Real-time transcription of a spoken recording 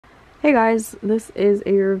Hey guys, this is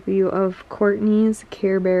a review of Courtney's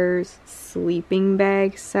Care Bears sleeping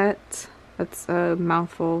bag set. That's a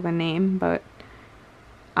mouthful of a name, but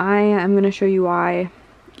I am going to show you why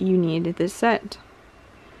you need this set.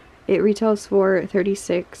 It retails for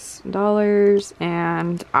 $36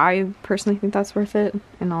 and I personally think that's worth it,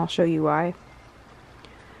 and I'll show you why.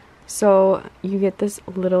 So you get this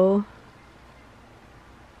little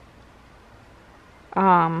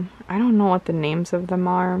I don't know what the names of them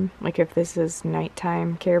are, like if this is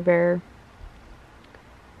nighttime Care Bear,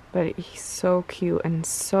 but he's so cute and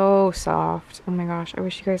so soft. Oh my gosh, I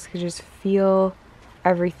wish you guys could just feel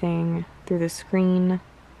everything through the screen.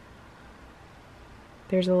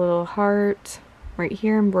 There's a little heart right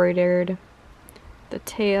here embroidered. The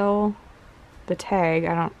tail, the tag,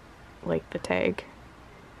 I don't like the tag.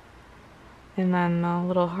 And then the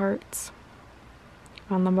little hearts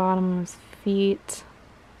on the bottom of his feet.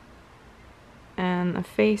 And the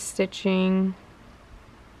face stitching.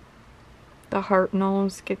 The heart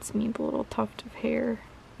nose gets me the little tuft of hair.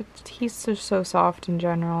 He's just so soft in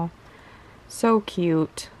general. So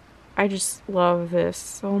cute. I just love this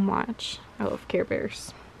so much. I love Care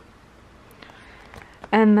Bears.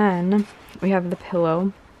 And then we have the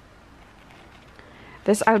pillow.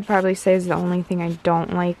 This I would probably say is the only thing I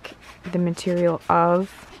don't like the material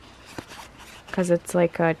of, because it's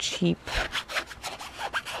like a cheap,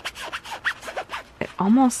 it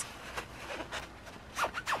almost,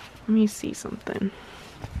 let me see something.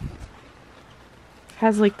 It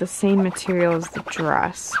has like the same material as the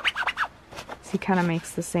dress. So he kind of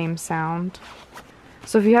makes the same sound.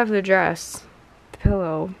 So if you have the dress, the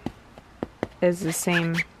pillow is the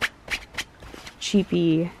same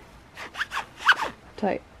cheapy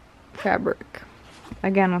type fabric.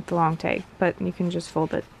 Again with the long tag, but you can just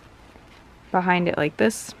fold it behind it like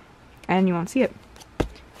this and you won't see it.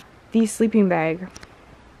 The sleeping bag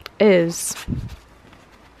is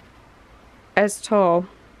as tall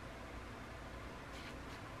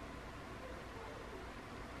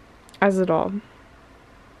as the doll,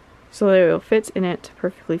 so that it fits in it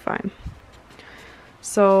perfectly fine.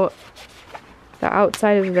 So the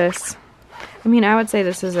outside of this, I mean, I would say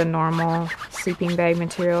this is a normal sleeping bag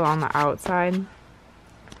material on the outside.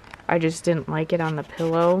 I just didn't like it on the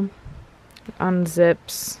pillow. It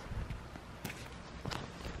unzips.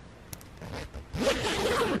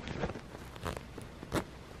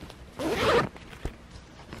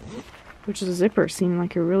 Which the zipper seemed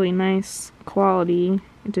like a really nice quality.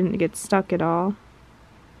 It didn't get stuck at all.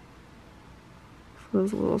 So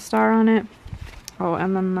there's a little star on it. Oh,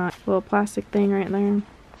 and then the little plastic thing right there.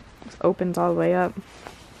 Just opens all the way up.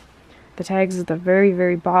 The tag's at the very,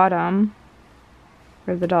 very bottom,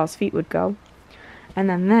 where the doll's feet would go. And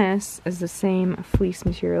then this is the same fleece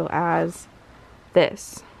material as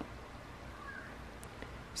this.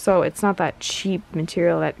 So it's not that cheap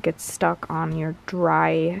material that gets stuck on your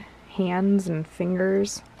dry hands and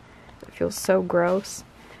fingers. It feels so gross.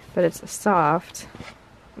 But it's soft,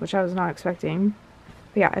 which I was not expecting.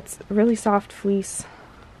 But yeah, it's really soft fleece.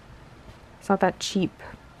 It's not that cheap,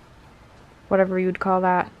 whatever you would call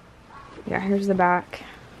that. Yeah, here's the back.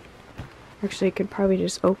 Actually, I could probably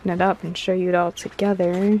just open it up and show you it all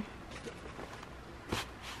together.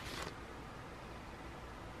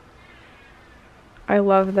 I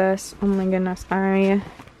love this. Oh my goodness.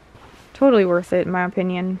 Totally worth it in my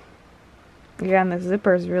opinion. Again, the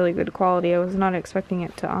zipper is really good quality. I was not expecting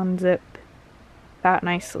it to unzip that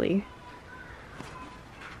nicely.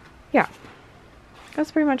 Yeah.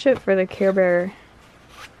 That's pretty much it for the Care Bear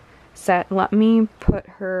set. Let me put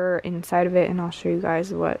her inside of it and I'll show you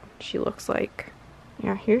guys what she looks like.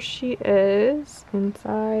 Yeah, here she is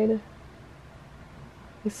inside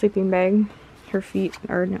the sleeping bag. Her feet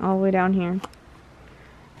are all the way down here.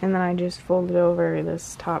 And then I just folded over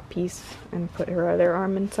this top piece and put her other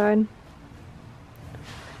arm inside.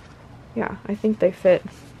 Yeah, I think they fit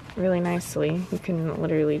really nicely. You can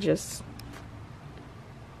literally just,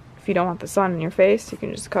 if you don't want the sun in your face, you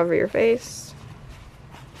can just cover your face.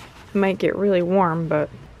 It might get really warm, but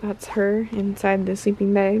that's her inside the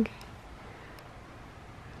sleeping bag.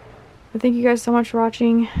 But thank you guys so much for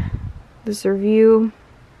watching this review.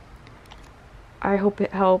 I hope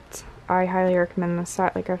it helped. I highly recommend this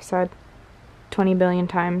set, like I've said 20 billion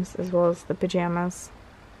times, as well as the pajamas.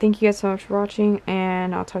 Thank you guys so much for watching,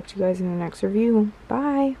 and I'll talk to you guys in the next review.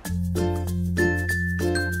 Bye!